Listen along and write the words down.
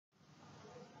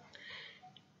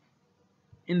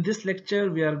In this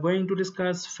lecture, we are going to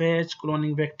discuss phage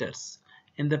cloning vectors.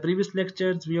 In the previous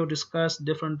lectures, we have discussed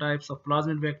different types of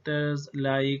plasmid vectors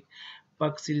like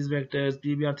Puck series vectors,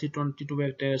 BBR322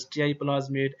 vectors, TI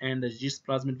plasmid, and the yeast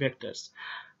plasmid vectors.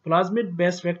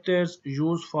 Plasmid-based vectors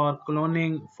used for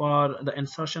cloning for the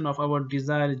insertion of our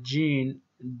desired gene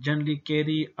generally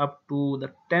carry up to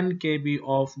the 10 kb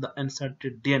of the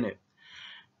inserted DNA.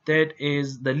 That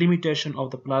is the limitation of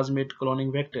the plasmid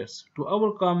cloning vectors. To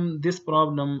overcome this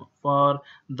problem for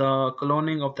the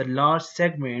cloning of the large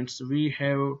segments, we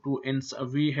have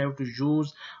to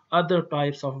use other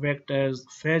types of vectors,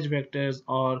 phage vectors,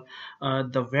 or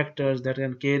the vectors that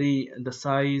can carry the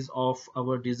size of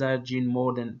our desired gene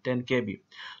more than 10 kb.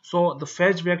 So the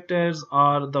phage vectors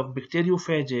are the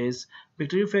bacteriophages.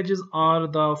 Bacteriophages are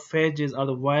the phages, are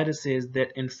the viruses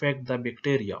that infect the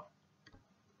bacteria.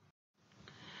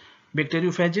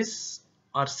 Bacteriophages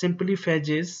are simply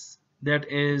phages, that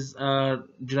is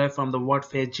derived from the word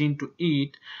phagine, to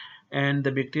eat, and the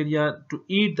bacteria to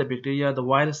eat the bacteria, the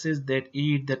viruses that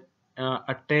eat, that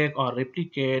attack or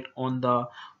replicate on the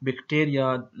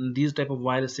bacteria. These type of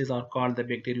viruses are called the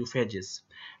bacteriophages.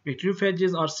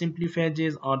 Bacteriophages are simply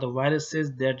phages, or the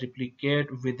viruses that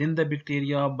replicate within the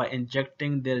bacteria by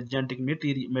injecting their genetic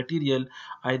material,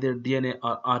 either DNA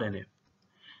or RNA.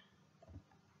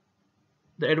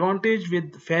 The advantage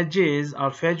with phages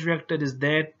or phage vector is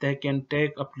that they can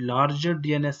take up larger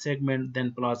DNA segment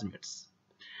than plasmids.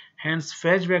 Hence,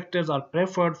 phage vectors are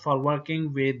preferred for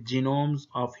working with genomes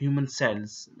of human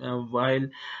cells. While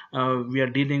we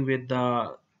are dealing with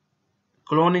the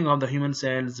cloning of the human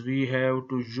cells, we have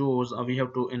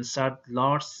to insert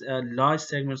large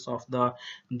segments of the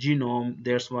genome.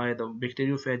 That's why the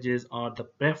bacteriophages are the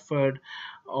preferred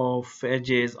of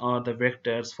phages or the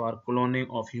vectors for cloning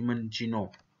of human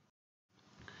genome.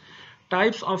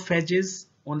 Types of phages.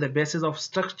 On the basis of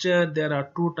structure, there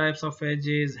are two types of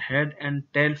phages: head and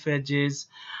tail phages.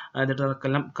 That are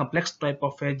complex type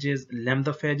of phages.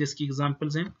 Lambda phages की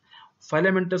examples हैं.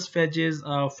 Filamentous phages,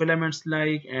 filaments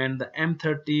like, and the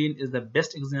M13 is the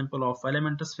best example of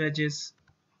filamentous phages.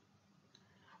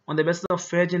 On the basis of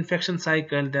phage infection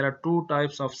cycle, there are two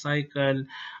types of cycle.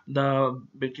 The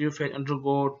bacteriophage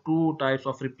undergo two types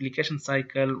of replication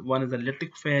cycle. One is the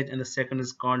lytic phase and the second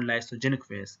is called lysogenic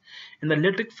phase. In the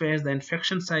lytic phase, the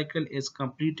infection cycle is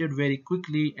completed very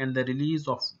quickly and the release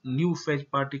of new phage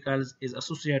particles is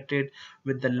associated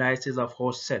with the lysis of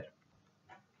host cell.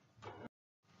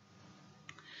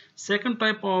 Second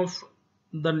type of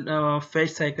the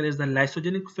phage cycle is the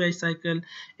lysogenic phage cycle.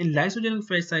 In lysogenic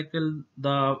phage cycle,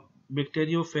 the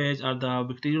bacteriophage or the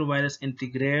bacterial virus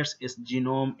integrates its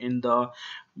genome in the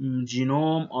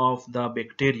genome of the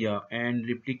bacteria and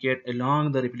replicate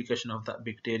along the replication of the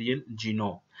bacterial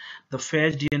genome. The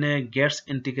phage DNA gets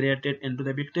integrated into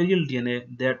the bacterial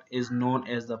DNA, that is known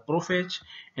as the prophage,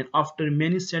 and after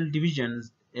many cell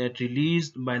divisions,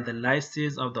 released by the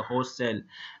lysis of the host cell.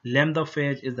 Lambda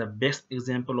phage is the best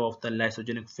example of the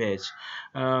lysogenic phage.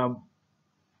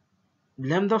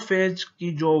 Lambda phage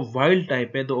की जो wild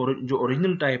type है, जो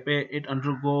original type है, it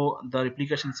undergo the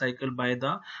replication cycle by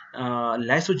the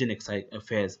lysogenic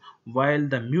phase, while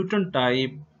the mutant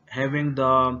type having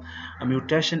the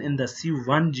mutation in the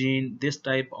C1 gene, this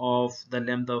type of the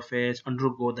lambda phage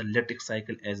undergo the lytic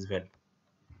cycle as well.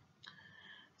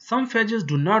 Some phages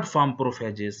do not form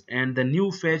prophages, and the new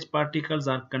phage particles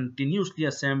are continuously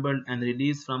assembled and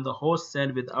released from the host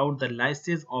cell without the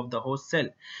lysis of the host cell.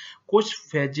 कुछ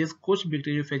phages, कुछ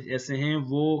bacteriophage ऐसे हैं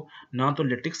वो ना तो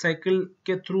lytic cycle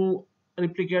के through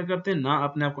replicate करते हैं, ना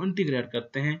अपने आप को integrate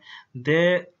करते हैं.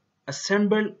 They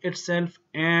assemble itself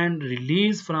and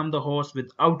release from the host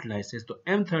without lysis. तो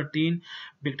M13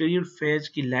 bacterial phage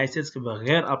की lysis के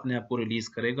बगैर अपने आप को release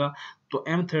करेगा. तो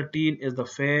M13 is the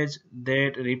phage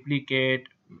that replicate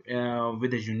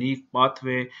with a unique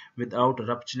pathway without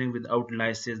rupturing, without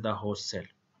lysis the host cell.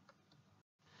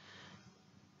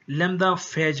 Lambda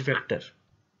phage vector.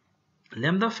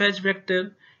 Lambda phage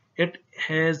vector, it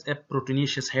has a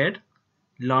proteinaceous head,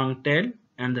 long tail,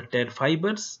 and the tail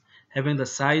fibers having the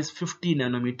size 50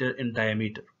 nanometer in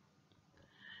diameter.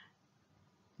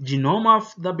 Genome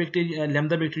of the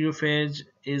Lambda bacteriophage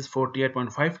is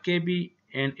 48.5 kb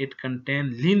and it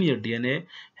contains linear DNA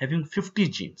having 50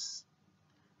 genes.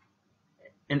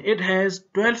 And it has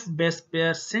 12 base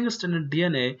pair single-stranded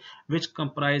DNA which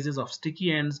comprises of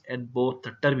sticky ends at both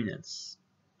the terminals.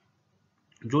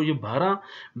 जो ये 12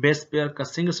 base pair का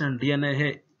single-stranded DNA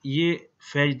है, ये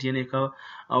phage DNA का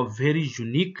very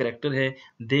unique character है.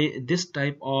 This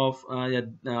type of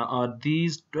or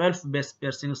these 12 base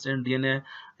pair single-stranded DNA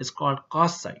is called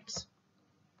cos sites.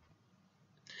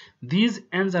 These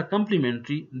ends are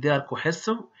complementary, they are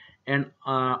cohesive and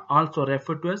also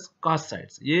referred to as cast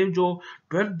sites. ये जो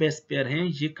 12 base pair हैं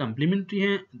ये complementary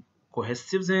हैं,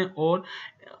 cohesives हैं और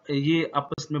ये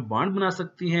आपस में बॉन्ड बना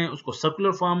सकती हैं, उसको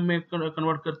सर्कुलर फॉर्म में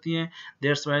कन्वर्ट करती हैं.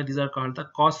 That's why these are called the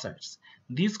cast sites.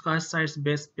 These cast sites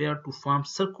base pair to form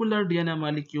circular DNA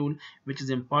molecule which is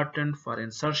important for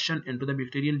insertion into the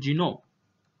bacterial genome.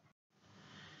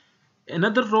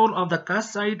 Another role of the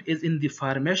cast site is in the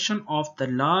formation of the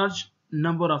large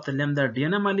number of the lambda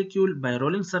DNA molecule by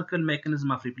rolling circle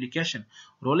mechanism of replication.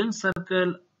 Rolling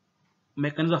circle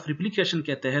mechanism of replication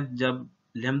के तहत जब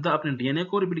lambda अपने DNA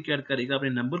को replicate करेगा, अपने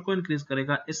number को increase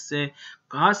करेगा, इससे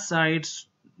कास्ट साइट्स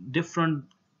डिफरेंट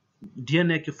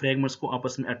डीएनए के फ्रेगमेंट्स को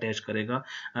आपस में अटैच करेगा.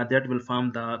 That will form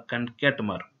the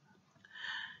कॉन्केटमर.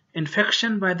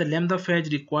 Infection by the lambda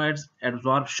phage requires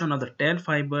absorption of the tail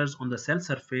fibers on the cell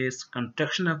surface,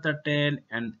 contraction of the tail,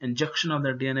 and injection of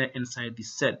the DNA inside the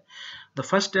cell. The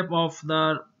first step of the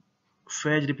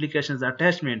phage replication is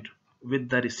attachment with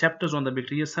the receptors on the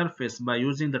bacterial surface by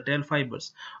using the tail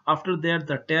fibers. After that,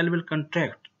 the tail will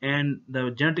contract and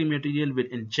the genetic material will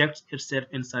inject itself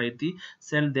inside the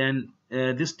cell. Then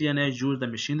this DNA use the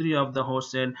machinery of the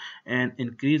host cell and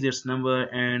increase its number,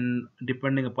 and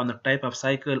depending upon the type of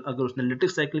cycle, अगर उसने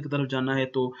lytic cycle की तरफ जाना है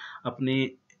तो अपनी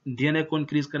DNA को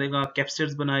increase करेगा,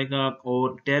 कैप्सिड्स बनाएगा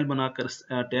और टेल बनाकर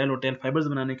टेल और टेल फाइबर्स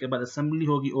बनाने के बाद असेंबली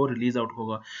होगी और रिलीज आउट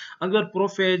होगा. अगर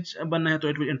प्रोफेज बनना है तो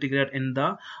it will integrate in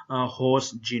the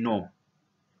host genome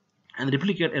and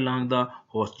replicate along the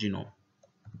host genome.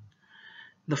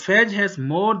 The phage has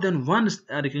more than one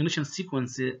recognition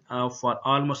sequence for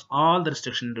almost all the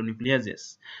restriction nucleases.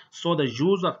 So the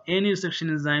use of any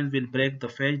restriction enzyme will break the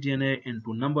phage DNA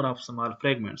into number of small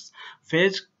fragments.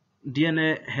 Phage DNA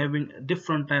having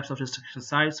different types of restriction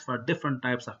sites for different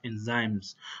types of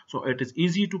enzymes. So it is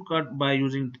easy to cut by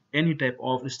using any type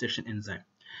of restriction enzyme.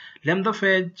 Lambda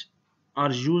phage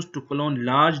are used to clone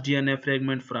large DNA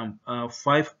fragment from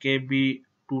 5 kb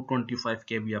to 25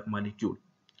 kb of molecule.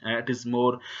 It is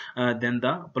more than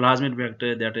the plasmid vector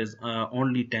that is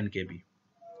only 10 kb.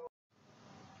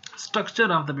 Structure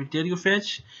of the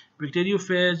bacteriophage.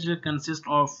 Bacteriophage consists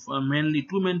of mainly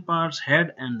two main parts,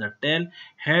 head and the tail.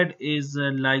 Head is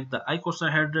like the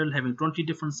icosahedral having 20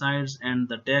 different sides, and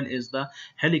the tail is the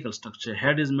helical structure.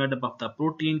 Head is made up of the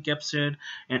protein capsid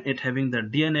and it having the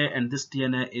DNA, and this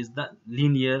DNA is the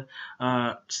linear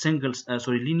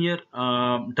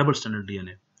double stranded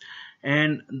DNA.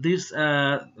 And this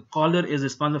collar is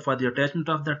responsible for the attachment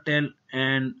of the tail,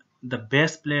 and the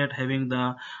base plate having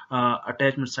the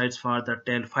attachment sites for the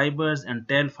tail fibers, and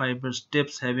tail fibers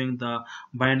tips having the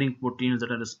binding proteins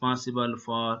that are responsible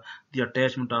for the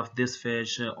attachment of this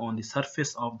phage on the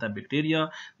surface of the bacteria.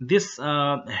 This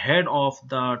head of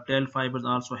the tail fibers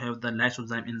also have the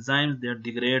lysozyme enzymes that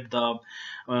degrade the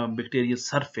bacterial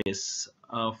surface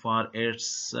for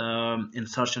its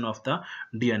insertion of the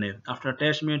DNA. After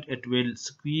attachment, it will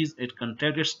squeeze, it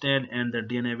contract its tail, and the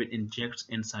DNA will inject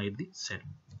inside the cell.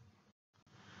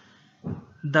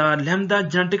 The lambda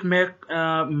genetic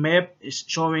map is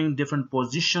showing different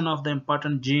position of the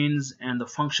important genes and the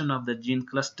function of the gene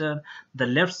cluster. The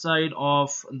left side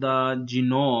of the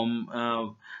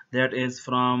genome that is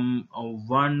from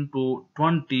 1 to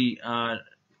 20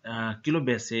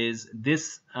 kilobases.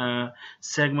 This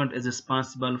segment is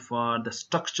responsible for the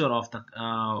structure of the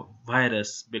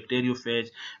virus. Bacteriophage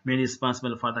mainly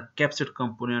responsible for the capsid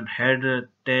component, head,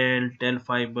 tail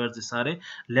fibers. ये सारे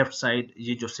left side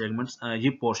ये जो segments ये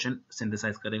portion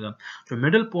synthesise करेगा. जो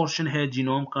middle portion है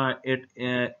genome का, it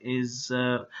is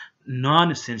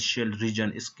non essential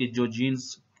reason. इसके जो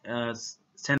जीन्स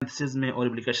सिंथेसिस में और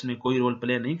रिप्लिकेशन में कोई रोल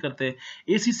प्ले नहीं करते.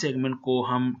 इसी सेगमेंट को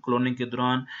हम क्लोनिंग के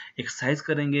दौरान एक्सरसाइज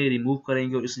करेंगे, रिमूव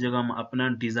करेंगे और इस जगह हम अपना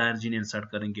डिजायर जीन इंसर्ट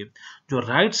करेंगे. जो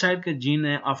राइट साइड के जीन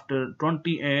है, after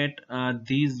 28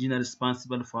 these genes are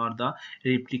responsible for the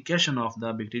replication of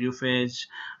the bacteriophage.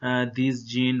 These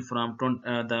gene from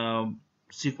the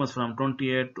sequence from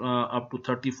 28 up to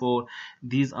 34,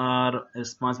 these are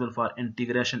responsible for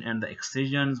integration and the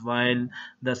excisions, while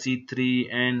the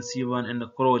C3 and C1 and the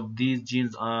CRO, these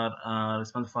genes are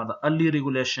responsible for the early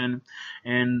regulation,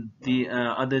 and the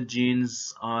other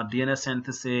genes are DNA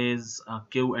synthesis,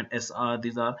 Q and SR,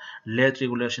 these are late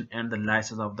regulation and the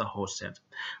lysis of the host cells.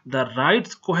 The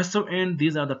right cohesive end,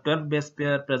 these are the 12 base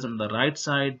pair present on the right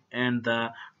side and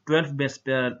the 12 base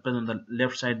pair present on the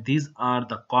left side. These are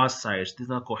the cast sites, these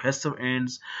are cohesive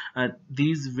ends.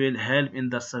 These will help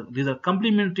in the, these are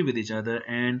complementary with each other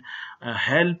and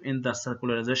help in the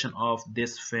circularization of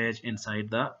this phage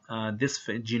inside the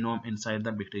genome inside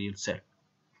the bacterial cell.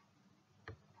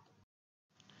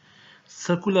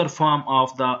 Circular form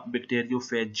of the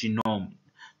bacteriophage genome.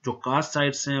 जो cast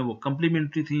sites हैं वो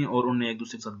complementary थी और उन्होंने एक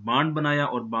दूसरे के साथ बॉन्ड बनाया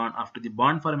और bond after the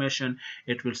bond formation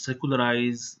it will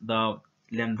सर्कुलराइज the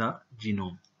lambda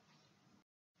genome.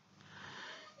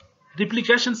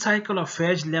 Replication cycle of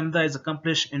phage lambda is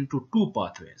accomplished into two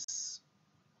pathways,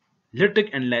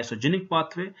 lytic and lysogenic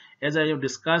pathway. As I have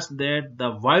discussed that the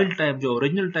wild type जो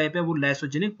original type है वो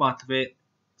lysogenic pathway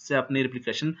से अपने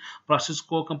replication process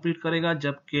को complete करेगा,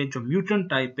 जबकि जो mutant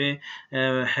type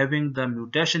है having the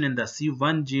mutation in the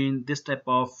C1 gene, this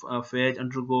type of phage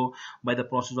undergo by the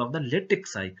process of the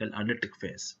lytic cycle or lytic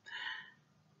phase.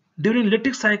 During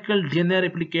lytic cycle, DNA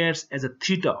replicates as a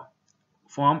theta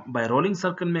formed by rolling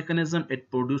circle mechanism. It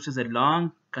produces a long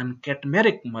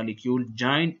concatenameric molecule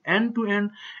joined end to end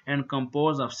and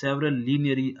composed of several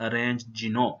linearly arranged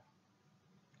genome.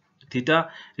 Theta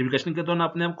replication के दौरान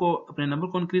अपने आप को अपने number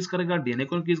को increase करेगा, DNA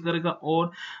को increase करेगा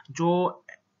और जो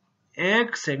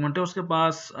एक सेगमेंट है उसके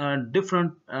पास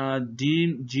डिफरेंट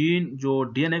जीन जो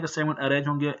डीएनए का सेगमेंट अरेंज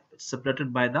होंगे separated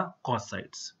by the cos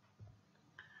sites.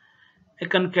 A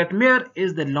concatenamere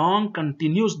is the long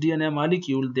continuous DNA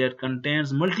molecule that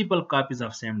contains multiple copies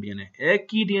of same DNA. एक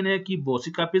ही DNA की बहुत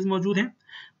सी copies मौजूद हैं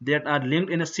that are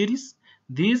linked in a series.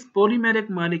 These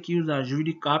polymeric molecules are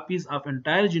usually copies of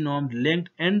entire genome linked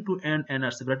end to end and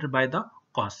are separated by the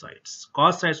cos sites.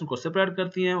 Cos sites उनको separate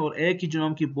करती हैं और एक ही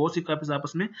genome की बहुत सी copies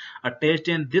आपस में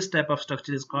attached हैं. This type of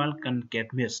structure is called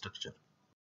concatenamere structure.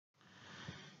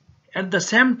 At the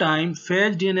same time,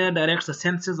 phage DNA directs the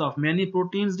synthesis of many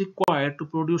proteins required to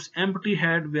produce empty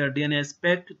head where DNA is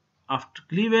packed after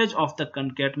cleavage of the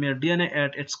concatenamere DNA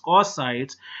at its cos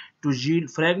sites to yield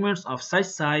fragments of such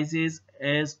sizes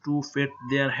as to fit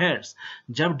their heads.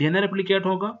 जब DNA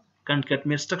replicate होगा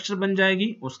concatenamere structure बन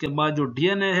जाएगी, उसके बाद जो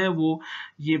DNA है वो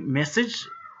ये मैसेज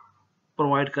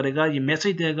प्रोवाइड करेगा, ये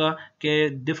मैसेज देगा कि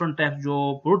डिफरेंट टाइप जो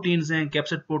प्रोटीन्स हैं,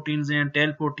 कैप्सिड प्रोटीन्स हैं,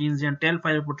 टेल प्रोटीन्स हैं, टेल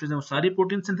फाइबर प्रोटीन्स हैं, वो सारी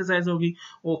प्रोटीन सिंथेसाइज होगी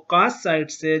और कास्ट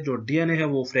साइट से जो डीएनए है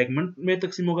वो फ्रेगमेंट में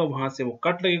तकसीम होगा, वहां से वो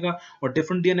कट लगेगा और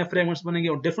डिफरेंट डीएनए फ्रेगमेंट्स बनेंगे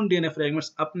और डिफरेंट डीएनए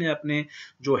फ्रेगमेंट्स अपने अपने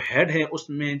जो हेड है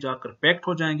उसमें जाकर पैक्ट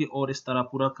हो जाएंगे और इस तरह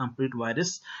पूरा कंप्लीट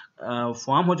वायरस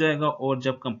फॉर्म हो जाएगा और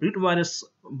जब कंप्लीट वायरस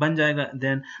बन जाएगा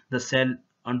then the cell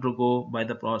undergo by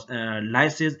the process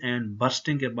lysis and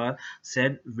bursting के बाद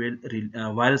cell will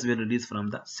virus will release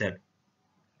from the cell.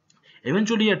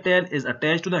 Eventually a tail is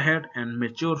attached to the head and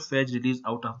mature phage release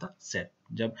out of the cell.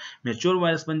 जब mature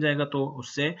virus बन जाएगा तो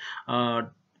उससे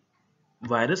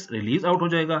virus release out हो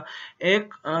जाएगा.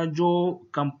 एक जो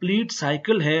कंप्लीट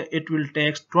साइकिल है it will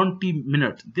takes 20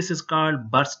 minute. This is called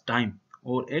burst time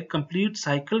और एक कंप्लीट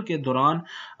साइकिल के दौरान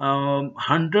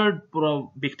 100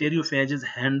 बैक्टीरियोफेजेस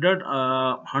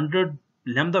 100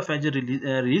 लैम्डा फेजेस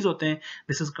रिलीज होते हैं.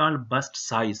 This is called bast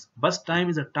size. Bast time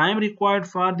is a time required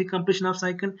for the completion of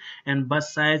cycle and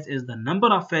bast size is the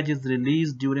number of phases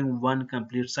release during one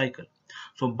complete cycle.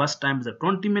 So bust time is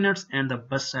 20 minutes and the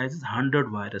bust size is 100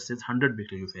 viruses, 100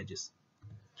 bacteriophages.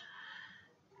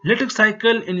 Lytic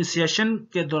cycle initiation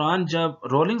के दौरान जब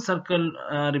rolling circle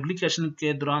replication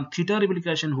के दौरान theta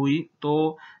replication हुई तो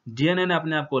DNA ने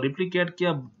अपने आप को रिप्लिकेट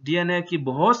किया. डीएनए की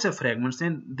बहुत से फ्रेगमेंट्स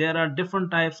हैं. There are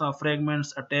different types of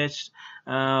fragments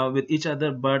attached with each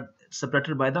other but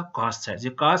separated by the cast sites.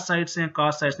 ये कास्ट साइट्स हैं,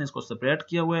 कास्ट साइट्स ने इसको सेपरेट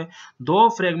किया हुआ है. दो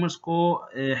फ्रेगमेंट्स को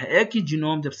एक ही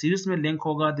जीनोम जब सीरीज में लिंक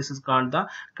होगा this is called the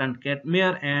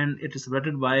कंकेटमेयर and it is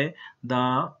separated by the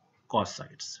cast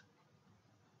sites.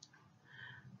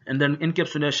 And then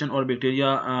encapsulation और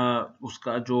बैक्टीरिया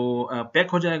उसका जो पैक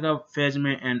हो जाएगा फेज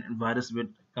में and virus will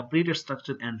complete its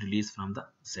structure and release from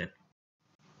the cell.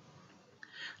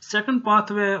 Second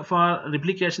pathway for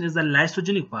replication is the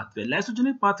lysogenic pathway.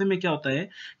 Lysogenic pathway में क्या होता है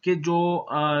कि जो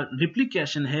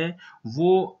रिप्लिकेशन है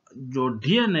वो जो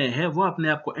डीएनए है वो अपने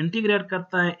आप को इंटीग्रेट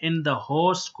करता है in the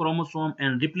host chromosome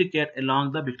and replicate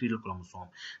along the bacterial chromosome.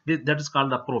 That is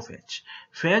called the prophase.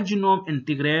 Phase genome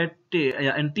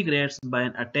integrates by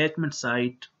an attachment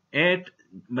site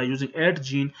by using 8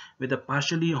 gene with a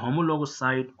partially homologous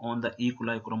site on the E.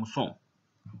 coli chromosome.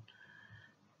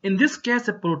 In this case,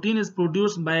 a protein is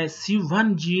produced by C1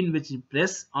 gene which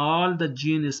replaces all the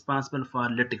gene responsible for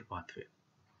lytic pathway.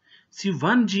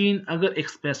 C1 gene अगर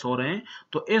express हो रहे हैं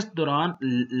तो इस दौरान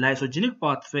lysogenic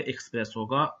pathway express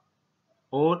होगा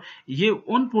और ये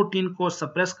उन प्रोटीन को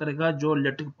सप्रेस करेगा जो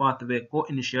लिटिक पाथवे को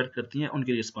इनिशिएट करती हैं,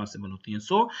 उनके रिस्पांसिबल होती हैं.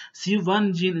 सो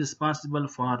C1 gene responsible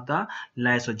for the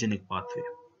lysogenic pathway.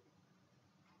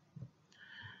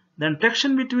 The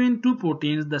interaction between two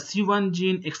proteins, the C1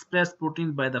 gene expressed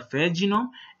proteins by the phage genome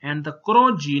and the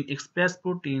CRO gene expressed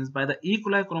proteins by the E.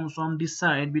 coli chromosome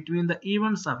decide between the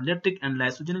events of lytic and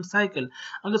lysogenic cycle.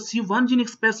 अगर C1 gene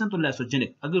express है तो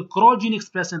lysogenic, अगर CRO gene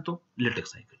express है तो lytic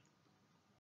cycle.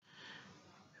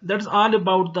 That's all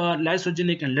about the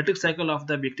lysogenic and lytic cycle of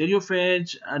the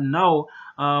bacteriophage. And now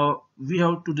we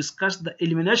have to discuss the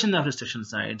elimination of restriction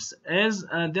sites, as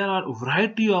there are a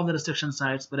variety of the restriction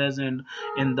sites present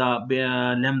in the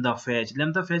lambda phage.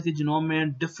 Lambda phage के genome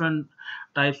में different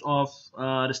types of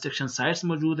restriction sites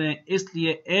मौजूद हैं,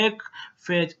 इसलिए एक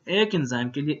phage एक enzyme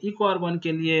के लिए EcoR1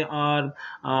 के लिए और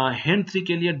HEN3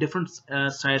 के लिए different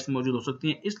sites मौजूद हो सकती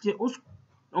हैं, इसलिए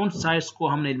उन साइट्स को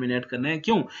हमने एलिमिनेट करना है।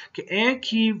 क्यों कि एक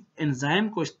ही एंजाइम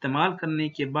को इस्तेमाल करने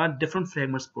के बाद डिफरेंट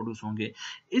फ्रेगमेंट्स प्रोड्यूस होंगे।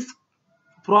 इस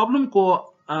प्रॉब्लम को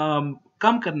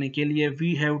कम करने के लिए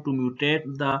we have to mutate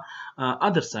the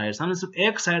other sides. हमने सिर्फ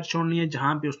एक साइड छोड़नी है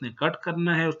जहां पे उसने कट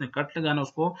करना है, उसने कट लगाना,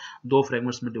 उसको दो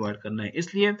फ्रेगमेंट्स में डिवाइड करना है।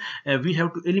 इसलिए we have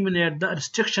to eliminate the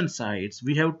restriction sites,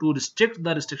 we have to restrict the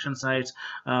restriction sites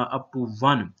up to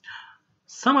 1।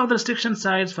 Some of the restriction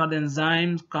sites for the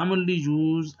enzymes commonly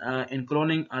used in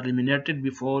cloning are eliminated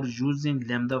before using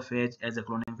lambda phage as a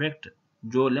cloning vector.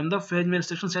 जो lambda phage में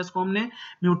restriction sites को हमने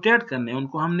mutate करने हैं,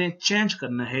 उनको हमने change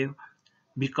करना है,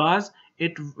 because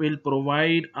it will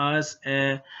provide us a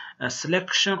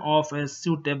selection of a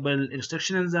suitable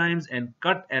restriction enzymes and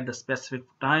cut at the specific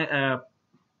time,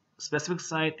 specific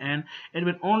site, and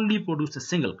it will only produce a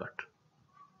single cut.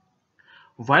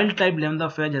 Wild type lambda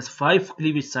phage has 5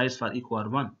 cleavage sites for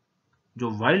EcoR1. जो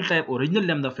wild type original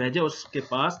lambda phage है उसके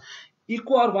पास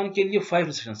EcoR1 के लिए 5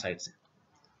 restriction sites हैं.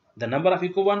 The number of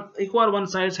EcoR1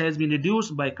 sites has been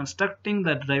reduced by constructing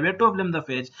the derivative of lambda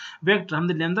phage vector.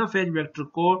 हमने lambda phage vector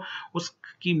को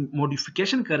उसकी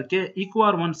modification करके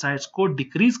EcoR1 sites को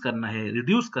decrease करना है,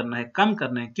 reduce करना है, कम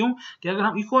करना है। क्यों कि अगर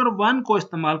हम EcoR1 को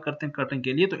इस्तेमाल करते हैं कटिंग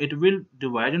के लिए तो it will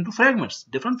divide into fragments,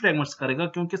 different fragments करेगा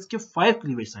क्योंकि इसके 5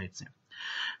 cleavage sites हैं।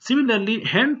 Similarly,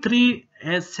 HEN3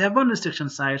 has 7 restriction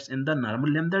sites in the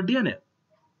normal lambda DNA.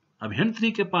 अब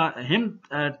HEN3 के पास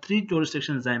HEN3 जो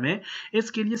रिस्ट्रिक्शन एंजाइम है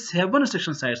इसके लिए 7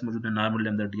 रिस्ट्रिक्शन साइट्स मौजूद है नॉर्मल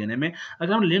लैम्डा डीएनए में।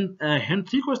 अगर हम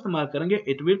HEN3 को इस्तेमाल करेंगे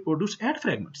it will produce 8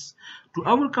 fragments. To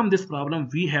overcome this problem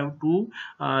we have to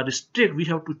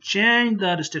change the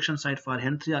restriction site for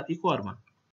HEN3 और EcoR1.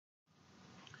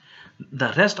 The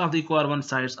rest of the EcoR1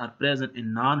 sites are present in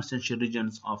non-essential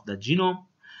regions of the genome.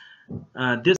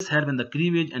 This help in the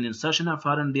cleavage and insertion of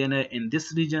foreign DNA in this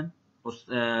region. उस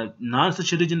non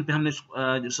essential reason पे हमने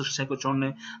restriction को छोड़ना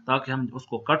है ताकि हम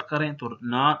उसको cut करें तो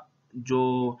ना जो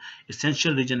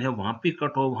एसेंशियल रीजन है वहां पे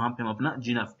कट हो, वहां पे हम अपना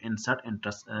जीन ऑफ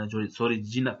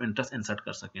इंटरेस्ट इंसर्ट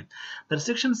कर सकें। The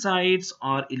restriction sites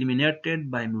are eliminated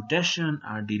by mutation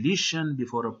और डिलीशन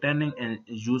बिफोर ऑब्टेनिंग ए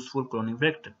यूजफुल क्लोनिंग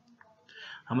वेक्टर।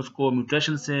 हम उसको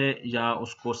म्यूटेशन से या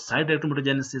उसको साइड डायरेक्ट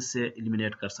म्यूटेजेनेसिस से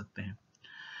एलिमिनेट कर सकते हैं।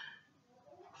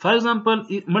 For example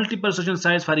multiple restriction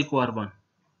sites for EcoR1.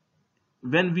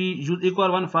 When we use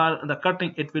EcoR1 for the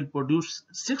cutting, it will produce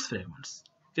 6 fragments.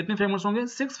 कितने फ्रेगमेंट्स होंगे?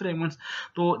 6 फ्रेगमेंट्स।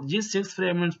 तो ये 6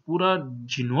 फ्रेगमेंट्स पूरा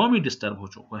जीनोम ही डिस्टर्ब हो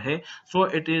चुका है। So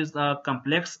it is a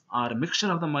complex और mixture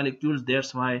of the molecules,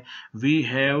 that's why we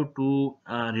have to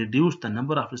reduce the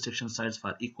number of restriction sites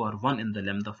for EcoR1 in the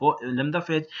lambda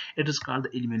phage. It is called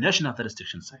the elimination of the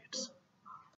restriction sites.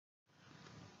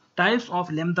 Types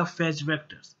of lambda phage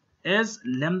vectors. As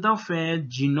lambda phage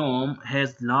genome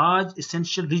has large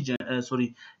essential region,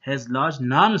 has large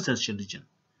non-essential region,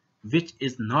 which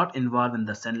is not involved in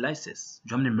the cell lysis.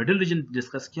 जो हमने middle region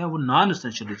discuss किया वो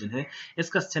non-essential region है,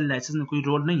 इसका cell lysis में कोई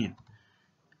role नहीं है।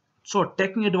 So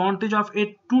taking advantage of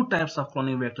it, 2 types of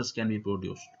cloning vectors can be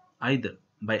produced, either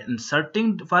by inserting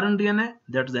foreign DNA,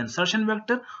 that is the insertion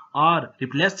vector, or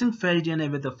replacing phage DNA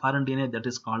with the foreign DNA, that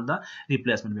is called the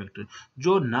replacement vector.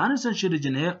 जो non essential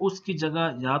reason है उसकी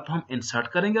जगह या तो हम insert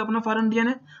करेंगे अपना foreign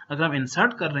DNA, अगर हम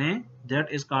इंसर्ट कर रहे हैं that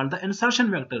is called the insertion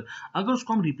vector. अगर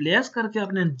उसको हम रिप्लेस करके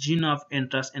अपने जीन ऑफ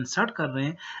इंटरेस्ट इंसर्ट कर रहे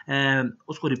हैं,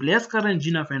 उसको रिप्लेस कर रहे हैं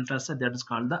जीन ऑफ इंटरेस्ट से, that is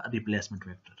called the replacement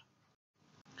vector.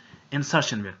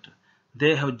 Insertion vector,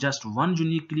 they have just one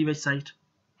unique cleavage site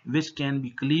which can be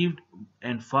cleaved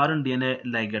and foreign DNA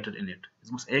ligated in it.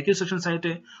 बस एक ही सेक्शन साइट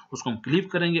है, उसको हम cleave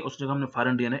करेंगे, उस जगह हमने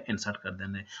foreign DNA इंसर्ट कर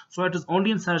देना है। So it is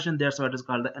only insertion, that's why it is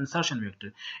called the insertion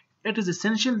vector. It is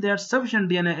essential that sufficient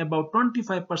DNA, about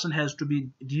 25%, has to be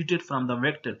deleted from the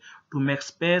vector to make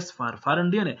space for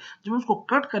foreign DNA. जब उसको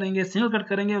cut करेंगे, single cut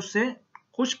करेंगे, उससे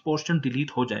कुछ portion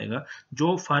delete हो जाएगा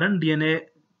जो foreign DNA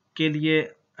के लिए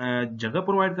जगह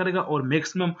प्रोवाइड करेगा और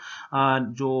मैक्सिमम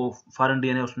जो फॉरेन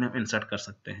डीएनए उसमें हम इंसर्ट कर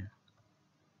सकते हैं।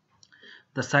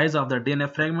 The size of the DNA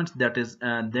fragments that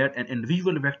an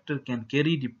individual vector can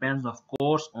carry depends of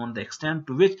course on the extent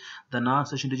to which the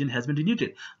non-session region has been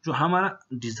deleted. जो हमारा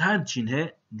desired gene है,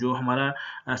 जो हमारा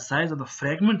size of the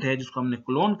fragment है जिसको हमने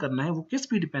clone करना है, वो किस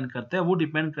पे डिपेंड करता है? वो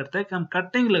डिपेंड करता है कि हम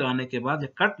कटिंग लगाने के बाद या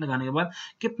कट लगाने के बाद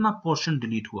कितना पोर्शन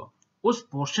डिलीट हुआ, उस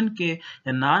पोर्शन के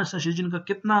या नॉन रीजन का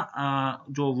कितना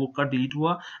जो वो कट डिलीट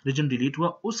हुआ, रीजन डिलीट हुआ,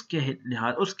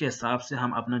 उसके हिसाब से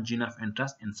हम अपना जीन ऑफ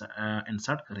इंटरेस्ट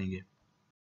इंसर्ट करेंगे.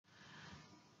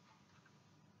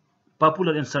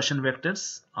 Popular insertion vectors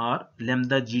are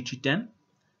Lambda GT10,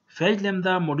 Phage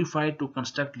Lambda modified to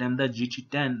construct Lambda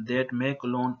GT10 that may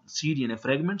clone cDNA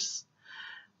fragments.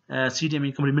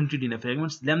 cDNA complementary DNA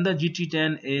fragments. Lambda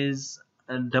GT10 is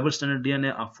a double stranded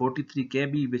DNA of 43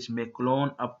 kb which may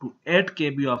clone up to 8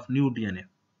 kb of new DNA.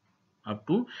 Up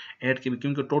to 8 kb,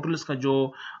 क्योंकि total इसका जो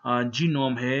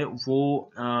genome है वो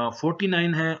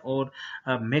 49 है और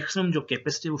maximum जो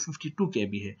capacity है वो 52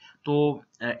 kb है, तो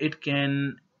it can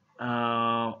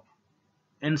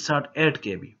insert 8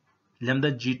 kb. Lambda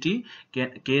GT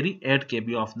can carry 8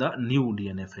 kb of the new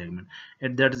DNA fragment.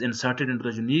 That is inserted into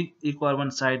the unique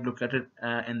equal site located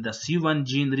in the C1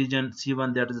 gene region,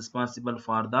 C1 that is responsible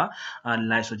for the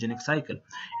lysogenic cycle.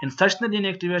 Insertional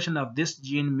inactivation of this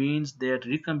gene means that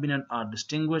recombinant are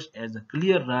distinguished as a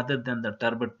clear rather than the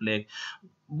turbid plaque.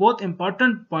 बहुत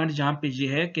important point जहां पे ये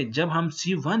है कि जब हम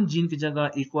C1 gene की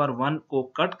जगह EQR1 को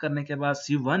कट करने के बाद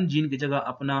C1 जीन की जगह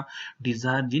अपना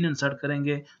डिजायर जीन इंसर्ट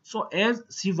करेंगे, so as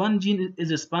C1 gene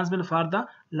is responsible for the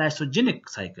lysogenic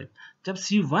cycle. जब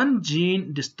C1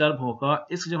 जीन डिस्टर्ब होगा,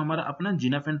 इससे जब हमारा अपना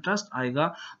जीन ऑफ इंटरेस्ट आएगा,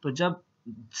 तो जब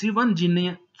C1 जीन नहीं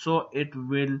है, so it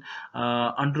will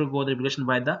undergo the replication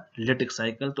by the lytic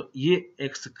cycle. तो ये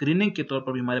एक स्क्रीनिंग के तौर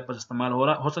पर भी हमारे पास इस्तेमाल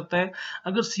हो सकता है.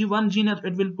 अगर C1 जीन है,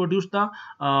 it will produce the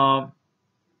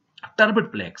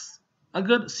turbid plaques.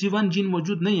 अगर C1 जीन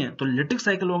मौजूद नहीं है तो लिटिक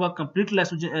साइकिल होगा, कंप्लीट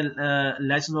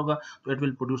लाइसिस होगा, तो it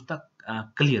will produce the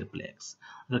clear plex.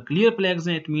 अगर क्लियर प्लेक्स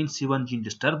है, it means C1 gene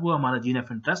disturb हुआ, हमारा जीन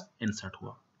ऑफ इंटरेस्ट इंसर्ट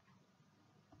हुआ.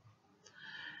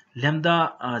 Lambda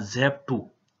ZAP2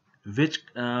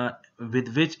 with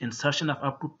which insertion of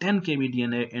up to 10 kb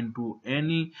DNA into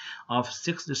any of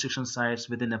 6 restriction sites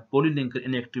within a polylinker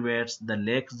inactivates the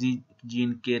LAX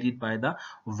gene carried by the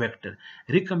vector.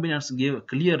 Recombinants give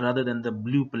clear rather than the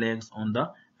blue plaques on the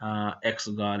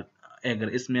X-gal. अगर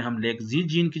इसमें हम lake जी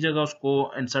gene की जगह उसको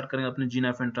insert करेंगे अपने gene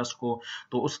of interest को,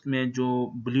 तो उसमें जो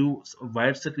blue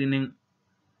white screening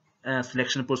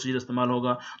selection procedure इस्तेमाल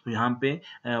होगा, तो यहाँ पे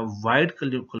वाइट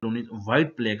कॉलोनी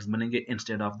वाइट प्लेक्स बनेंगे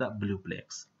instead of the blue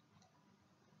plex.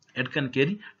 It can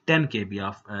carry 10 kb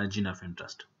of gene of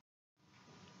interest.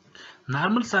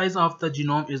 Normal size of the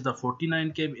genome is the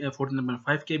 49 kb,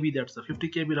 49.5 kb, that's the 50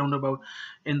 kb roundabout.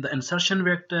 In the insertion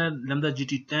vector Lambda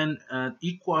GT10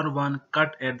 EQR1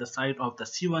 cut at the site of the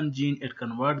C1 gene, it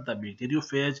converts the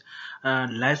bacteriophage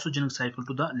lysogenic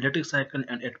cycle to the lytic cycle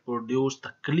and it produces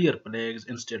the clear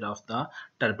plaques instead of the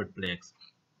turbid plaques.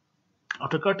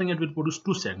 After cutting, it will produce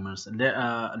two segments,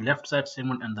 left side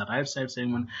segment and the right side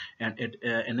segment, and it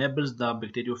enables the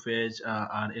bacteriophage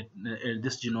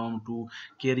this genome to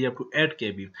carry up to 8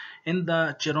 kb. In the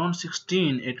Chiron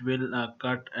 16, it will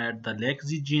cut at the LAX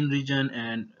gene region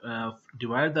and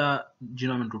divide the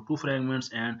genome into two fragments,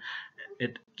 and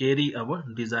it carry our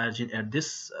desired gene at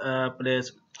this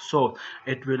place. So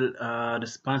it will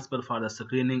responsible for the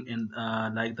screening in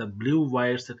like the blue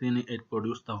white screening, it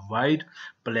produce the white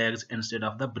plaques instead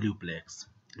of the blue plaques.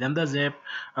 Lambda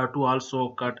ZAP2 also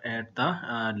cut at the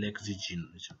LAX gene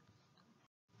region.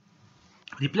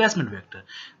 Replacement vector.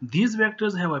 These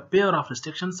vectors have a pair of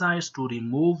restriction sites to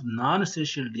remove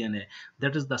non-essential DNA,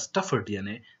 that is the stuffer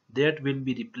DNA, that will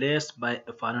be replaced by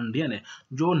a foreign DNA.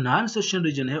 जो non-essential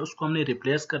region है उसको हमने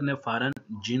replace करने foreign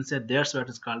gene से, that's what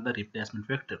is called the replacement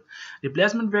vector.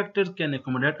 Replacement vector can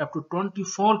accommodate up to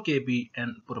 24 kb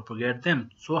and propagate them.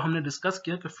 So हमने discuss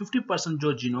किया कि 50%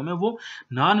 जो genome है वो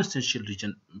non-essential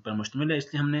region पर मुश्तमिल है,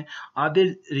 इसलिए हमने आधे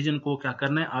region को क्या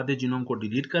करना है, आधे genome को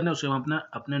delete करना है, उसे हम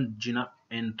अपने gene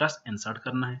interest insert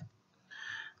करना है.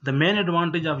 The main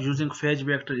advantage of using phage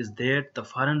vector is that the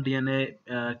foreign DNA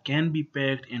can be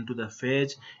packed into the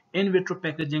phage. In vitro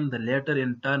packaging, the latter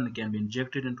in turn can be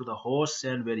injected into the host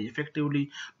cell very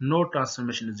effectively. No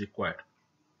transformation is required.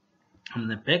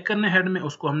 हमने pack करने head में,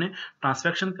 उसको हमने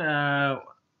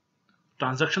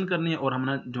transaction करनी है और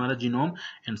हमारा genome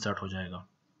insert हो जाएगा.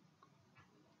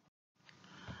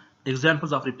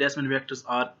 Examples of replacement vectors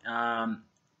are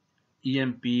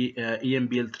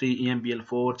EMBL3,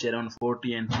 EMBL4, Chiron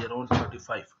 40 and Chiron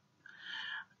 35.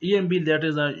 EMB, that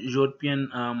is a European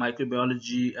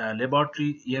microbiology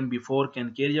laboratory. EMB4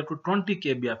 can carry up to 20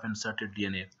 kb of inserted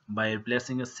DNA by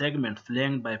replacing a segment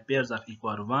flanked by pairs of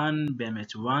EQR1,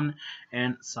 BMH1,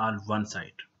 and SAL1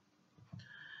 site.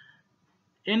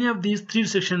 Any of these three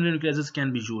section nucleic acids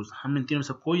can be used. हम इन तीनों में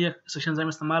से कोई एक section enzyme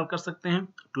इस्तेमाल कर सकते हैं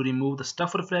to remove the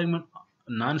stuffer fragment,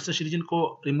 non-stretch region को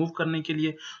remove करने के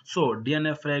लिए. So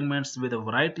DNA fragments with a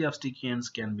variety of sticky ends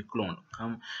can be cloned.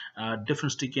 हम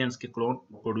different sticky ends के clone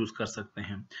produce कर सकते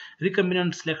हैं.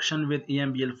 Recombinant selection with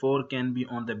EMBL4 can be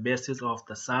on the basis of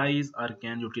the size or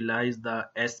can utilize the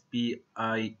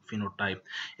SPI phenotype.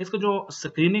 इसका जो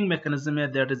screening mechanism है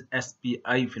that is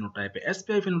SPI phenotype.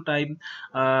 SPI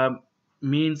phenotype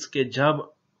means के जब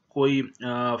कोई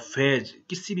फेज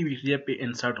किसी भी बैक्टीरिया पे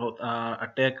इंसर्ट होता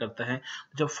अटैक करता है,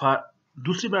 जब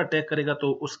दूसरी बार अटैक करेगा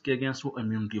तो उसके अगेंस्ट वो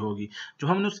इम्यूनिटी होगी. जो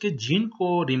हमने उसके जीन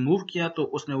को रिमूव किया तो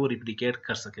उसमें वो रिप्लिकेट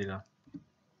कर सकेगा.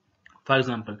 For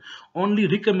example, only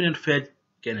recombinant phase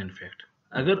can infect.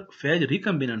 अगर फेज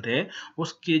रिकम्बिनेंट है,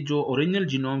 उसके जो ओरिजिनल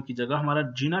जीनोम की जगह हमारा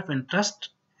जीन ऑफ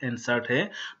इंटरेस्ट इंसर्ट है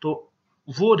तो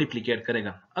वो रिप्लिकेट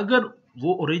करेगा. अगर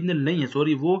वो ओरिजिनल नहीं है,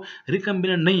 सॉरी वो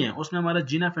रिकम्बिनेंट नहीं है, उसमें हमारा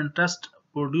जीन ऑफ इंटरेस्ट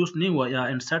प्रोड्यूस नहीं हुआ या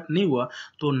इंसर्ट नहीं हुआ,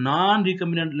 तो non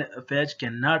recombinant phase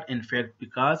can not infect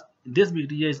because this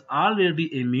bacteria is already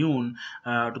immune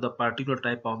to the particular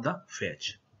type of the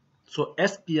phase. So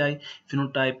SPI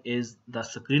phenotype is the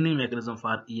screening mechanism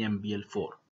for EMBL4.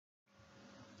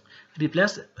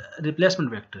 Replacement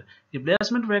vector.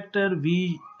 Replacement vector, we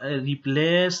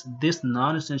replace this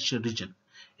non-essential region.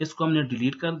 इसको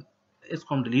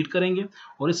हम delete करेंगे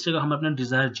और इस जगह हम अपना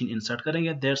Dzire gene insert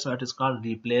करेंगे. That's what is called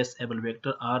replaceable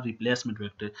vector और replacement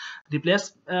vector.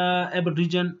 Replaceable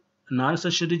reason, non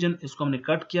essential reason, इसको हमने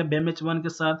कट किया BMH1 के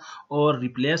साथ और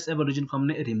रिप्लेसेबल रीजन को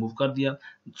हमने रिमूव कर दिया.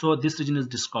 So this reason is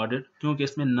discarded क्योंकि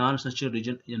इसमें नॉन एसेंशियल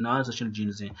रीजन या नॉन एसेंशियल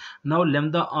जीन्स हैं. Now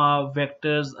lambda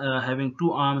vectors having to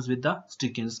arms with the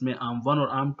stick ends, में आर्म 1 और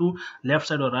आर्म 2 लेफ्ट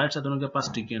साइड और राइट साइड दोनों के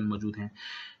पास स्टिक एंड मौजूद हैं.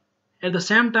 At the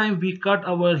same time, we cut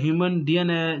our human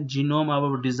DNA genome,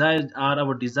 our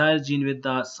desired gene with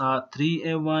the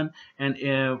SA3A1 and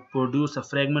produce a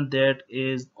fragment that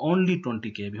is only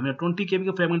 20 kb. हमने 20 kb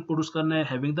का fragment produce करना है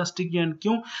having the sticky end.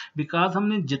 क्यों? Because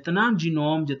हमने जितना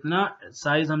genome, जितना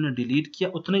size हमने delete किया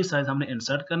उतना ही size हमने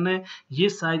insert करना है. ये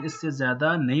size इससे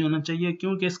ज़्यादा नहीं होना चाहिए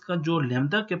क्योंकि इसका जो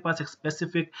lambda के पास एक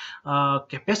specific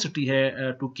capacity है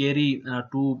to carry,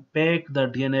 to pack the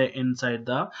DNA inside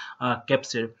the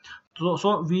capsid. So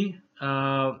we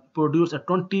produce a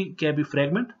 20 kb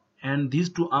fragment and these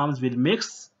two arms will mix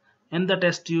in the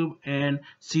test tube and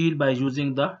seal by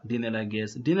using the DNA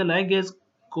ligase. DNA ligase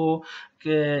को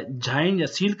join या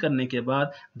seal करने के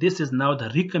बाद this is now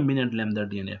the recombinant lambda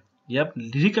DNA. Yep,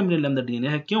 recombinant lambda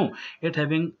DNA है. क्यों? It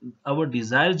having our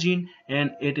desired gene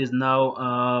and it is now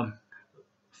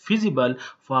feasible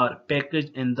for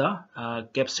package in the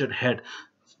capsid head.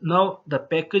 Now the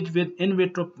package with in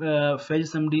vitro phage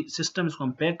assembly system इसको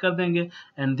हम pack कर देंगे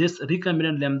and this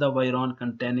recombinant lambda viron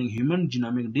containing human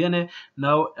genomic DNA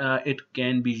now it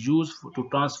can be used to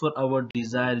transfer our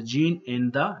desired gene in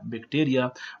the bacteria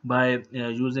by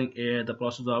using the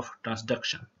process of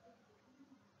transduction.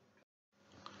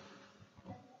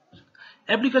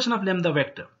 Application of lambda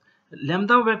vector.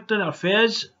 Lambda vector or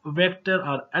phage vector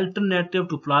are alternative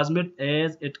to plasmid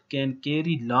as it can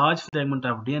carry large fragment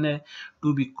of DNA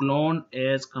to be cloned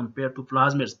as compared to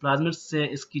plasmids. Plasmids से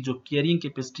इसकी जो carrying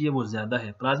capacity है वो ज़्यादा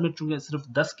है. Plasmid चूँकि सिर्फ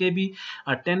 10 kb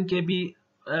और 10 kb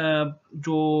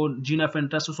जो gene of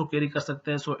interest उसको carry कर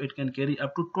सकते हैं, so it can carry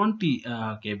up to 20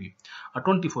 kb or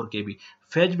 24 kb.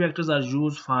 Phage vectors are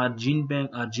used for gene bank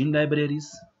or gene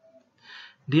libraries.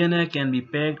 DNA can be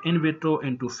packed in vitro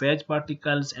into phage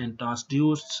particles and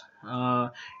transduced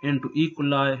into E.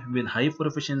 coli with high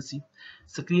proficiency.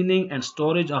 Screening and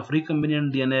storage of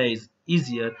recombinant DNA is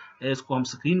easier. इसको हम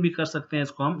screen भी कर सकते हैं,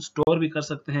 इसको हम store भी कर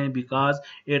सकते हैं because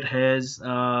it has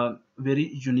very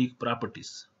unique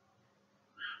properties.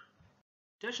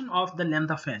 Mutation of the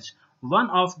lambda phage.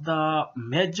 One of the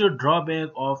major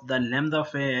drawbacks of the lambda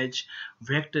phage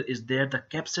vector is that the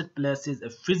capsid places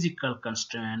a physical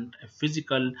constraint, a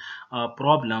physical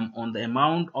problem on the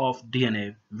amount of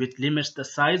DNA, which limits the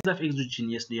size of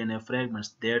exogenous DNA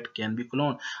fragments that can be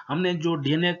cloned. हमने जो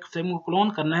DNA fragment को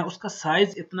clone करना है उसका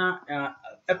size इतना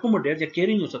accommodate या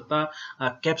carry नहीं हो सकता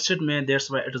capsid में.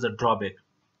 That's why it is a drawback.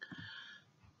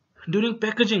 During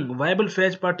packaging, viable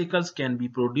phage particles can be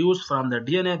produced from the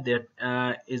DNA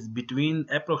that is between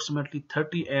approximately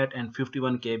 38 and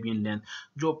 51 kb in length.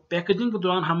 जो पैकेजिंग के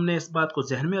दौरान हमने इस बात को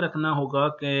जहन में रखना होगा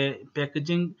कि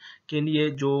पैकेजिंग के लिए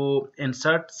जो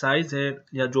इंसर्ट साइज है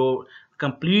या जो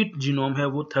कंप्लीट जीनोम है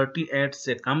वो 38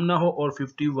 से कम ना हो और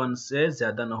 51 से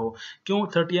ज़्यादा ना हो। क्यों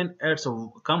 38 से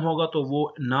कम होगा तो वो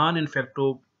नॉन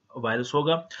इन्फेक्टिव वायरस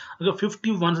होगा, अगर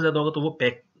 51 से ज़्यादा होगा तो वो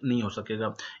पैक नहीं हो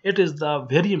सकेगा। It is the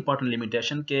very important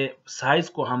limitation के साइज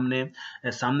को हमने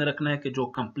सामने रखना है कि जो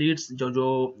कंप्लीट जो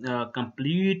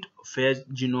कंप्लीट फेज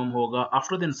जीनोम होगा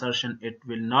after the insertion it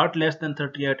will not less than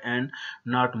 38 and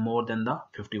not more than the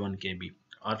 51 kb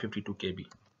or 52 kb.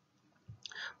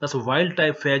 Thus wild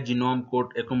type phage genome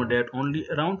could accommodate only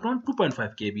around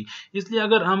 2.5 kb. इसलिए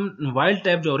अगर हम wild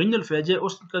type जो original phage है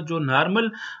उसका जो normal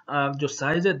जो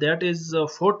size है that is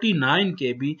 49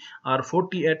 kb और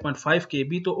 48.5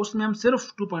 kb, तो उसमें हम सिर्फ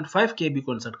 2.5 kb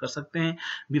को इंसर्ट कर सकते हैं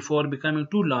before becoming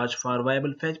too large for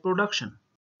viable phage production.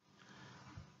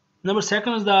 Number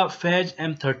second is the phage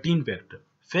M13 vector.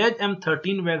 Phage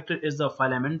M13 vector is the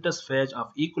filamentous phage of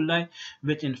E. coli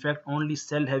which infect only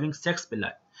cell having sex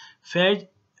pili. Phage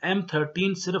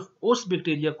M13 सिर्फ उस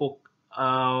bacteria को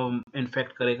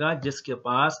infect करेगा जिसके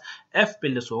पास F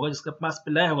pillars होगा, जिसके पास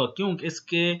पिलाई होगा, क्योंकि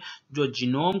इसके जो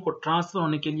जीनोम को ट्रांसफर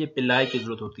होने के लिए पिलाई की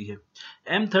जरूरत होती है.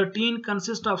 M13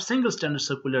 consist of single standard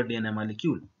circular DNA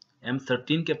molecule.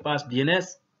 M13 के पास डीएनए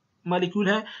मॉलिक्यूल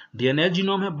है, डीएनए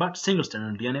जीनोम है but single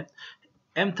standard DNA.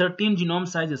 M13 genome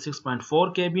size is 6.4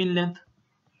 kb in length.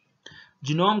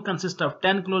 Genome consists of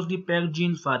 10 closely packed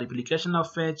genes for replication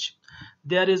of phage.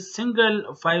 There is single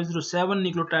 507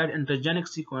 nucleotide intergenic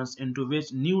sequence into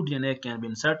which new DNA can be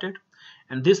inserted,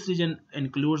 and this region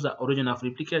includes the origin of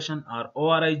replication or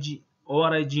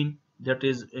ORI gene that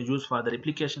is used for the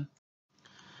replication.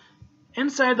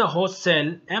 Inside the host cell,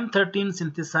 M13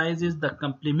 synthesizes the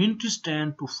complementary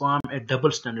strand to form a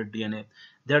double-stranded DNA.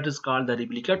 That is called the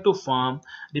replicative form.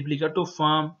 Replicative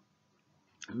form,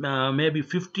 maybe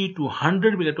 50 to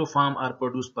 100 replicative form are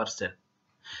produced per cell.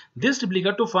 This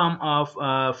replicative form of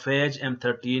phage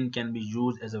M13 can be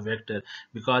used as a vector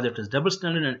because it is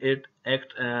double-stranded and it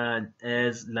acts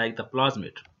as like the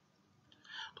plasmid.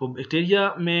 So bacteria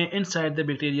may inside the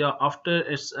bacteria after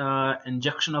its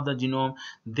injection of the genome,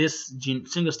 this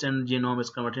single stranded genome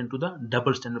is converted into the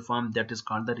double stranded form that is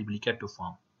called the replicative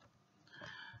form.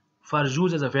 For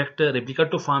use as a vector,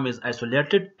 replicative form is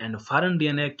isolated and foreign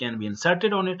DNA can be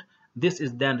inserted on it. This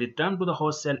is then returned to the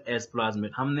host cell as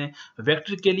plasmid. हमने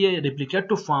vector के लिए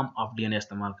replicative form of DNA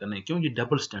इस्तेमाल करना है क्यों ये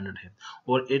double stranded है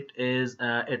और it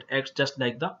acts just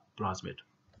like the plasmid.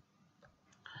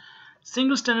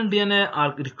 Single-stranded DNA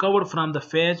are recovered from the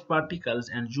phage particles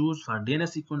and used for DNA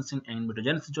sequencing and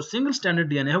mutagenesis. जो single-stranded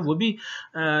DNA है वो भी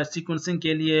sequencing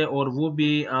के लिए और वो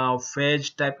भी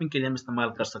phage typing के लिए हम इस्तेमाल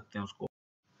कर सकते हैं उसको.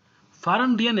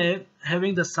 Foreign DNA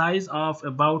having the size of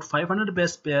about 500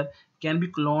 base pair can be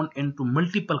cloned into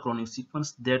multiple cloning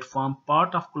sequences that form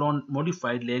part of clone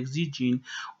modified LAG-Z gene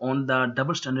on the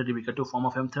double-stranded replicative form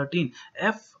of M13.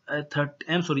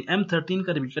 M13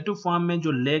 का replicative form में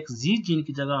जो LAG-Z gene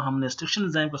की जगह हमने restriction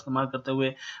enzyme को इस्तेमाल करते हुए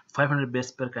 500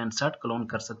 base pair का insert clone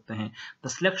कर सकते हैं. The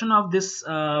selection of this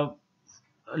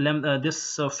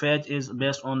phage is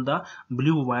based on the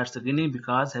blue wire screening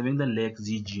because having the LAG-Z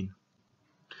gene.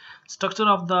 Structure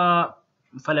of the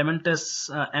Filamentous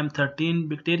M13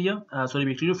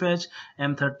 bacteriophage.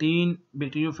 M13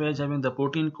 bacteriophage having the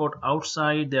protein coat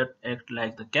outside that act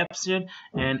like the capsid,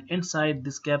 and inside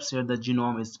this capsid the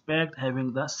genome is packed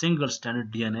having the single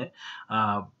stranded DNA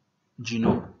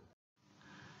genome.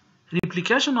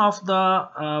 Replication of the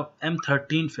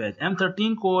M13 phage.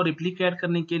 M13 को replicate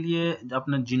करने के लिए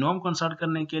अपने genome को insert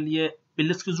करने के लिए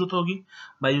pillets की जरूरत होगी.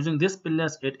 By using this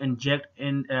pillets, it inject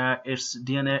in its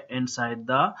DNA inside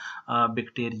the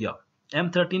bacteria.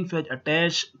 M13 phage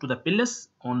attach to the pillets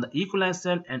on the E. coli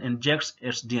cell and injects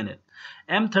its DNA.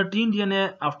 M13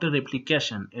 DNA after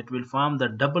replication, it will form the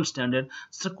double-stranded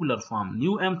circular form.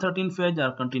 New M13 phage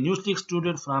are continuously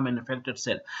extruded from an infected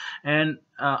cell, and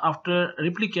after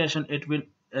replication, it will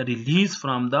release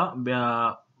from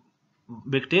the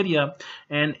bacteria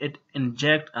and it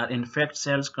inject or infect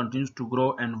cells continues to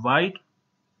grow and white,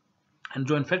 and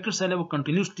जो infected cell है वो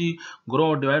continuously grow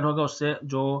और divide होगा, उससे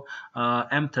जो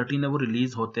M13 है वो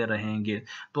release होते रहेंगे.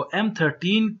 तो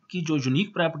M13 की जो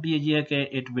यूनिक प्रॉपर्टी है ये है कि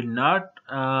it will not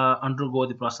undergo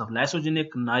the process of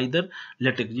lysogenic neither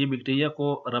लेटिक. ये बैक्टीरिया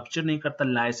को रप्चर नहीं करता,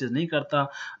 लाइसिस नहीं करता,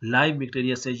 लाइव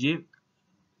बैक्टीरिया से ये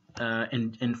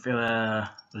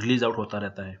रिलीज आउट होता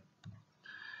रहता है.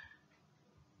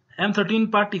 M13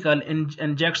 particle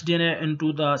injects DNA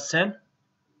into the cell.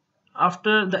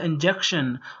 After the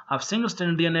injection of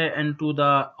single-stranded DNA into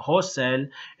the host cell,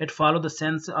 it follows the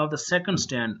sense of the second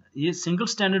strand. ये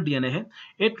single-stranded DNA है,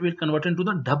 it will convert into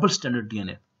the double-stranded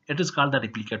DNA. It is called the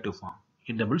replicative form.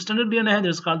 कि double standard DNA है, that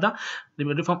is called the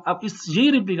रिप्लिकेटिव form. अब इस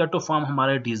यही रिप्लिकेटिव form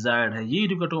हमारे desired है, यही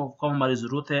रिप्लिकेटिव फॉर्म हमारी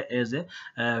जरूरत है एज ए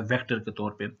वेक्टर के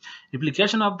तौर पे।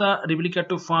 Replication of the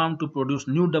रिप्लिकेटिव form to produce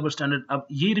new double standard, अब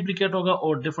यही रिप्लिकेट होगा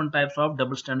और different types of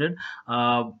double standard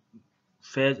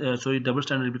double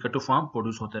standard रिप्लिकेटिव form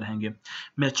produce होते रहेंगे।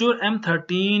 Mature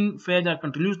M13 phase are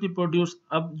continuously produce.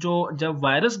 अब जो जब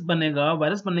वायरस बनेगा,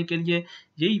 वायरस बनने के लिए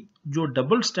यही जो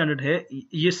डबल स्टैंडर्ड है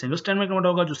ये सिंगल स्टैंड में कन्वर्ट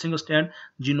होगा, जो सिंगल स्टैंड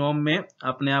जीनोम में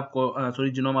अपने आप को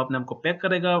जीनोम अपने आप को पैक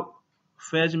करेगा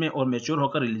फेज में और मैच्योर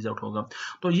होकर रिलीज आउट होगा।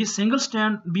 तो ये सिंगल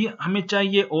स्टैंड भी हमें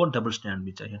चाहिए और डबल स्टैंड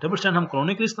भी चाहिए। डबल स्टैंड हम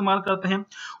क्लोनिंग के लिए इस्तेमाल करते हैं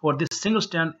और this single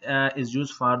stand is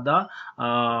used for the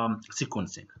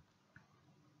sequencing.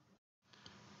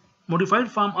 Modified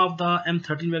form of the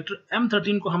M13 vector,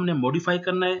 M13 को हमने मॉडिफाई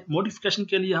करना है। मॉडिफिकेशन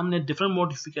के लिए हमने डिफरेंट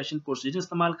मॉडिफिकेशन प्रोसीजर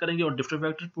इस्तेमाल करेंगे और डिफरेंट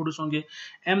वेक्टर प्रोड्यूस होंगे।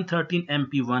 M13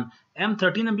 MP1,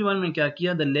 M13 MP1 में क्या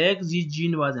किया, the leg ji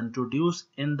gene was introduce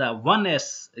in the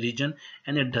 1S reason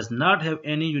and it does not have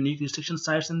any unique restriction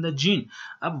sites in the gene.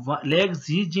 अब leg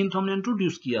जी gene तो हमने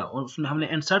introduce किया और उसमें हमने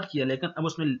इंसर्ट किया, लेकिन अब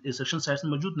उसमें रिस्ट्रिक्शन साइट्स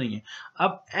मौजूद नहीं है।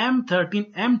 अब M13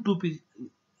 M2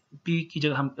 P की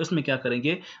जगह हम इसमें क्या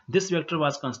करेंगे, this vector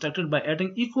was constructed by adding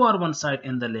eco R1 site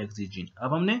in the leg ji gene.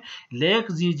 अब हमने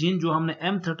लेग जी जीन जो हमने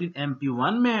M13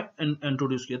 MP1 में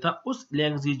इंट्रोड्यूस किया था, उस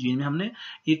लेग जी जीन में हमने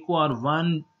इको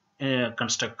R1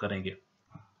 कंस्ट्रक्ट करेंगे।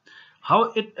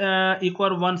 How eco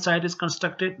R1 site is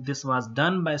constructed? This was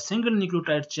done by single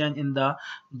nucleotide change in the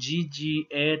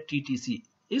GGA-TTC।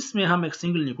 इसमें हम एक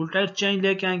सिंगल न्यूक्लियोटाइड चेंज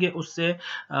लेके आएंगे, उससे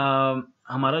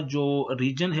हमारा जो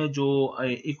रीजन है, जो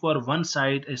eco R1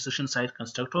 site restriction site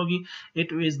construct होगी,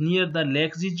 it is near the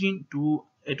Lexi gene to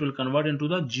it will convert into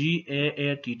the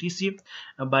GAA-TTC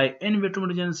by in vitro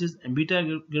mutagenesis. Beta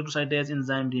glucosidase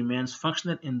enzyme remains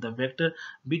functional in the vector.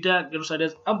 Beta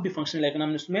glucosidase अब भी functional, लेकिन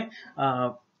हमने उसमें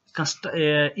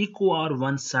eco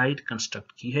R1 site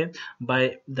construct की है by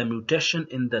the mutation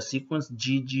in the sequence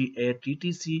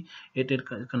GGA-TTC. It is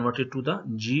converted to the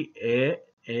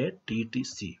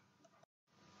GAA-TTC.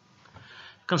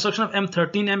 Construction of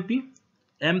M13 MP.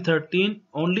 M13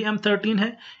 only M13 है,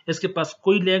 इसके पास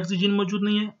कोई लेक्सी जीन मौजूद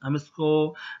नहीं है। हम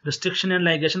इसको रिस्ट्रिक्शन एंड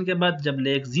लाइगेशन के बाद जब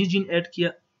लेक्सी जीन ऐड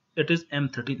किया, it is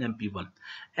M13 MP1।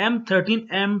 M13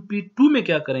 MP2 में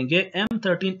क्या करेंगे,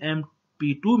 M13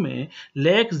 MP2 में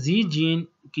लेक्सी जीन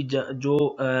की जो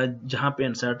जहां पे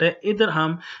इंसर्ट है, इधर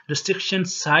हम रिस्ट्रिक्शन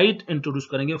साइट इंट्रोड्यूस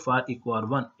करेंगे for eco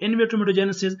R1 in vitro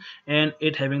म्यूटेजेनेसिस and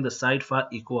it having the site for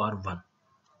eco R1।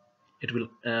 It will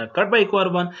cut by eco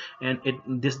R1 and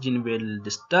this gene will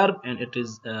disturb and it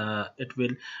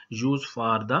will use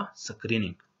for the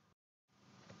screening.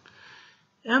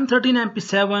 M13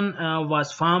 MP7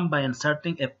 was formed by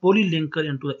inserting a polylinker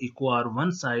into the eco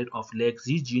R1 side of leg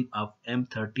Z gene of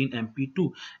M13 MP2.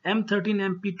 M13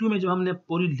 MP2 में जब हमने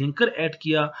polylinker add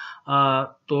किया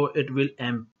तो it will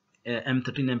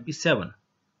M13 MP7.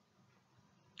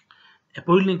 A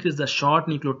polylinker is the short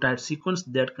nucleotide sequence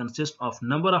that consists of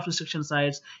number of restriction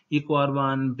sites eco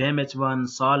R1, BAMH1,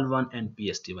 SOL1 and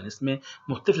PST1। इसमें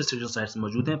मुख्तलिफ restriction sites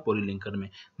मौजूद हैं polylinker में।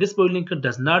 This polylinker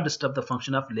does not disturb the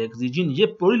function of leg Z gene। ये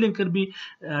polylinker भी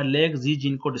leg Z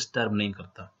gene को disturb नहीं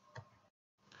करता।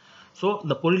 So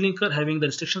the polylinker having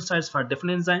the restriction sites for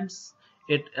different enzymes,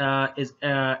 it is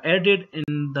added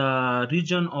in the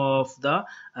region of the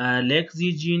leg Z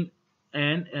gene,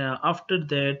 and after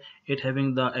that it having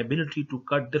the ability to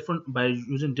cut different by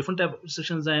using different type of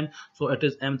restriction enzyme, so it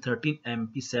is M13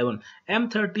 MP7।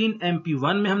 M13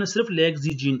 MP1 में हमने सिर्फ leg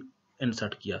Z gene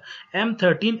insert किया,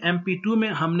 M13 MP2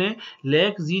 में हमने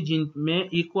leg Z gene में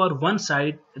eco R1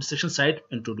 site restriction site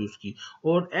introduce की,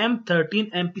 और M13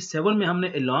 MP7 में हमने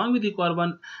along with eco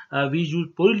R1 we use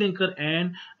polylinker and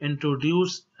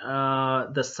introduce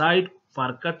the site for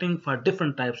cutting for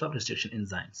different types of restriction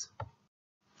enzymes।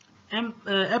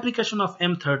 Application of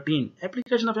M13.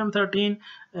 Application of M13.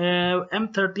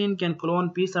 M13 can clone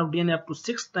piece of DNA up to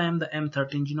 6 times the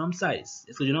M13 genome size.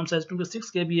 इसका genome size क्योंकि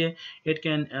 6 kb है, it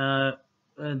can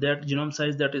that genome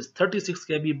size that is 36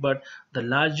 kb, but the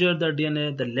larger the DNA,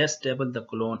 the less stable the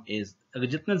clone is। अगर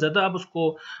जितने ज़्यादा आप उसको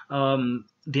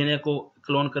DNA को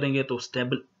clone करेंगे तो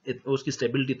उसकी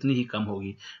स्टेबिलिटी इतनी ही कम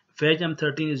होगी। Phage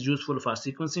M13 is useful for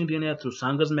sequencing DNA through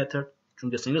Sanger's method।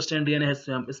 क्योंकि सिंगल स्ट्रैंड डीएनए है,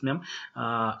 इसमें हम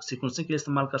सीक्वेंसिंग के लिए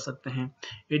इस्तेमाल कर सकते हैं।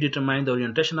 It determine the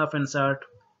orientation of insert,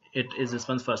 it is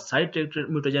responsible for site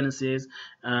म्यूटेजेनेसिस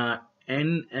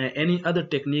and any other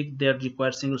technique that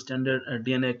requires single standard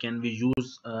DNA can be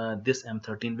used this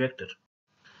M13 vector.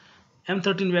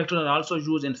 M13 vectors are also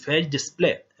used in phage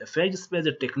display. Phage display is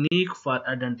a technique for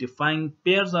identifying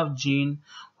pairs of genes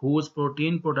whose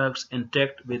protein products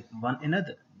interact with one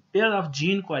another. Pair of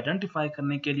gene को identify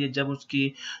करने के लिए जब उसकी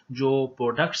जो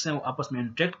products हैं वो आपस में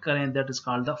इंटरेक्ट करें, that is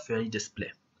called the phase display.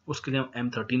 उसके लिए हम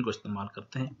M13 को इस्तेमाल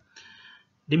करते हैं।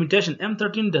 Limitation: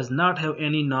 M13 does not have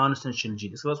any non-essential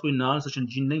gene. इसके पास कोई non-essential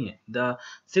gene नहीं है. The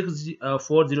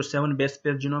 6407 base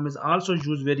pair genome is also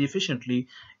used very efficiently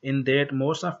in that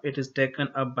most of it is taken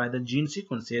up by the gene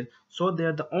sequences, so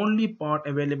that the only part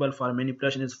available for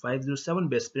manipulation is 507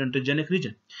 base pair intergenic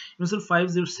region. इसमें सिर्फ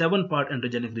 507 part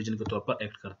intergenic region के तौर पर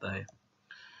act करता है.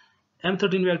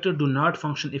 M13 vector do not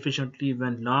function efficiently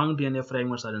when long DNA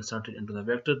fragments are inserted into the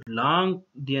vector. Long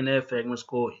DNA fragments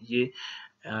को ये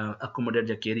accommodate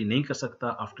या carry नहीं कर सकता.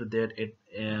 After that it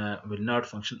will not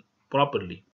function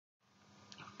properly.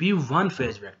 P1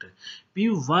 phage vector.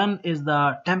 P1 is the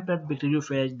template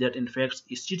bacteriophage that infects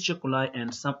Escherichia coli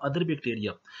and some other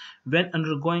bacteria. When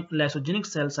undergoing lysogenic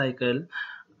cell cycle,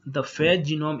 the phage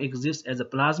genome exists as a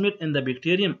plasmid in the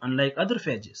bacterium, unlike other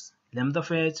phages. Lambda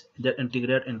phage that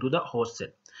integrate into the host cell.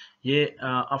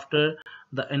 After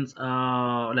the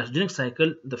lysogenic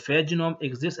cycle, the phage genome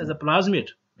exists as a plasmid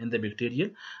in the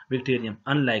bacterium,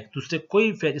 unlike दूसरे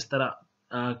कोई phage इस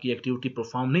तरह की activity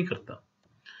perform नहीं करता.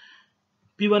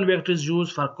 P1 vector is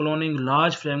used for cloning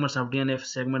large fragments of DNA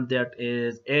segment that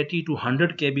is 80 to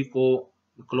 100 kb को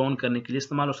clone करने के लिए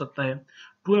इस्तेमाल हो सकता है.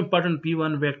 Two important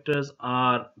P1 vectors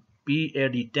are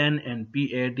PAD10 and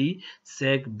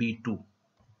PAD-SEG-B2.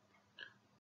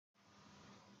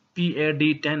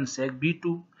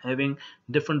 PAD10-SEG-B2 having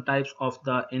different types of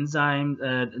the enzymes,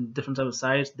 different types of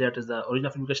sites. That is the origin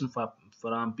of replication from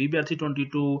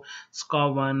PBR322,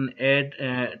 SCA1,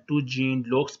 AD2 gene,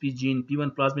 LOXP gene,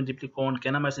 P1 plasmid replicon,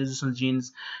 Kanamycin resistance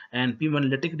genes, and P1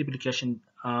 lytic replication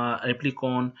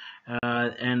replicon,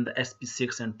 and the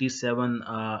SP6 and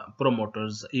T7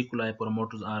 promoters, E. coli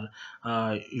promoters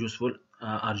are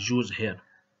used here.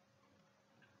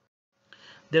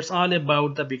 That's all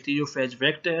about the bacteriophage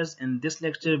vectors. In this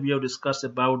lecture, we have discussed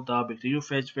about the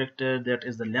bacteriophage vector, that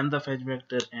is the lambda phage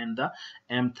vector, and the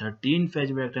M13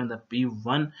 phage vector, and the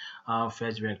P1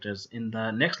 phage vectors. In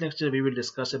the next lecture, we will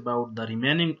discuss about the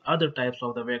remaining other types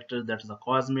of the vectors, that is the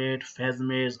cosmate,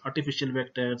 phasmids, artificial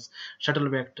vectors, shuttle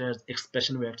vectors,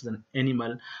 expression vectors, and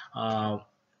animal or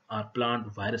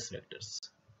plant virus vectors.